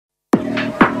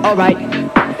alright,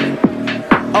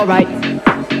 alright,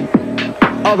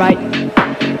 alright,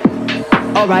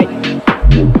 alright,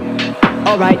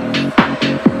 alright,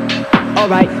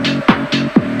 alright,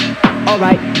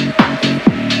 alright,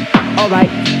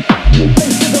 alright,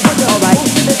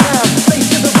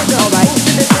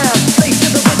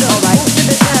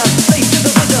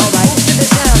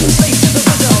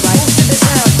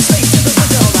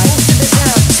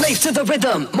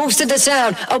 rhythm, moves to the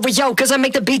sound. Oh, we yo, cause I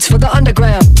make the beats for the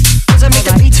underground. Cause I make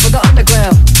the beats for the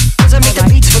underground. Cause I make the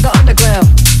beats for the underground.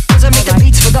 Cause I make the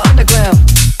beats for the underground.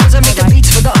 Cause I make the beats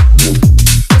for the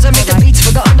Cause I make the beats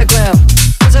for the underground.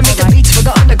 Cause I make the beats for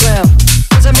the underground.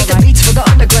 Cause I make the beats for the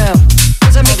underground.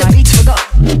 Cause I make the beats for the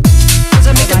Cause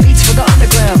I make the beats for the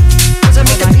underground. Cause I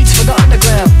make the beats for the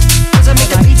underground. Cause I make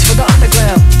the beats for the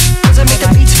underground. Cause I make the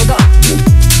beats for the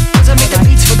Cause I make the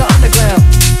beats for the underground.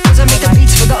 Cause I make the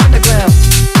beats for the underground.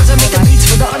 Cause I make the beats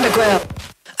for the underground.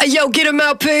 Hey yo, get him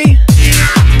out, P.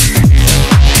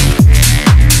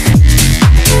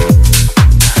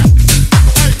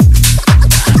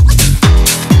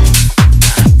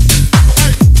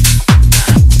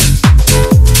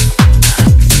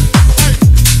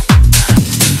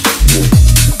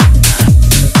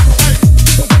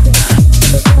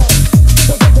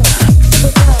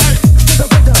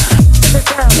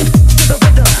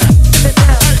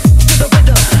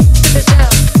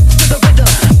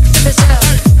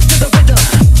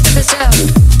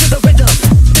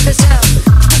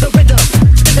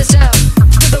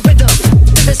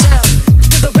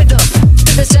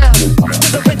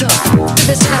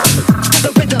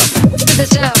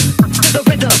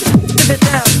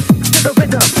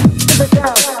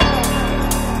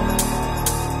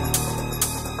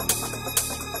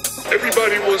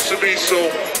 Everybody wants to be so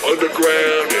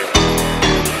underground,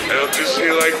 and I'm just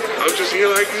here like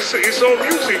it's all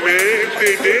music, man. If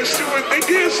they dance to it, they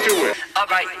dance to it.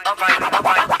 Alright, alright,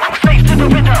 alright. Slave to the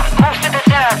rhythm, move to the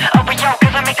sound. Oh, but yo,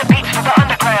 cause I make the beats for the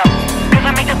underground. Cause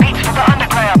I make the beats for the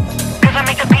underground. Cause I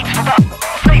make the beats for the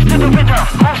slave to the rhythm,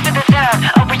 move to the sound.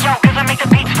 Oh, but yo, cause I make the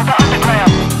beats for the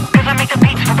underground. Cause I make the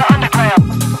beats for the underground.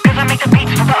 Cause I make the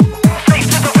beats for the slave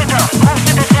to the rhythm, move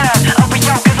to the sound. Oh, but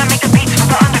yo, cause I make the beats for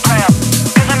the underground.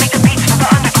 Cause I make the beats for the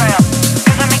underground.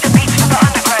 Cause I make the beats for the underground. Cause I make the beats for the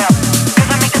underground. Cause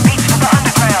I make the beats for the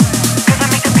underground. Cause I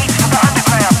make the beats for the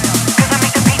underground. Cause I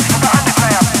make the beats for the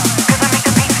underground. Cause I make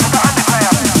the beats for the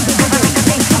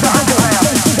underground.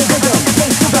 Slave to the rhythm,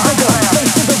 slave to the rhythm, slave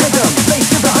to the rhythm,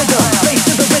 slave to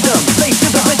the rhythm, slave to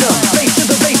the rhythm, slave to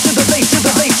the bass, to the bass, to the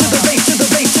bass, to the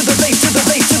bass, to the bass, to the bass, to the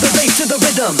bass, to the bass, to the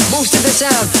rhythm, moves to the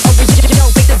sound. Oh, we yo,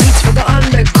 make the beats for the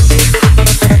underground.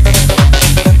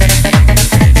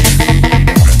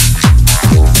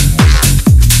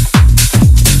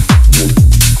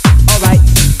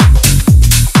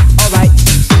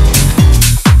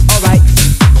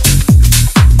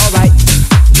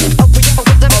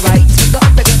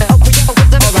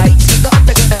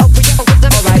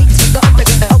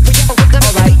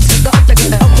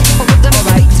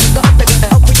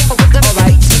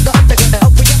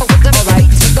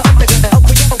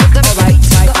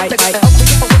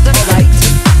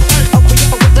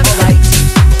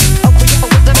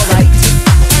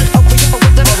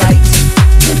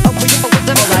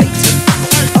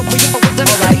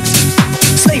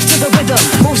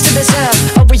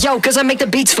 Cause I make the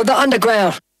beats for the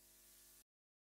underground.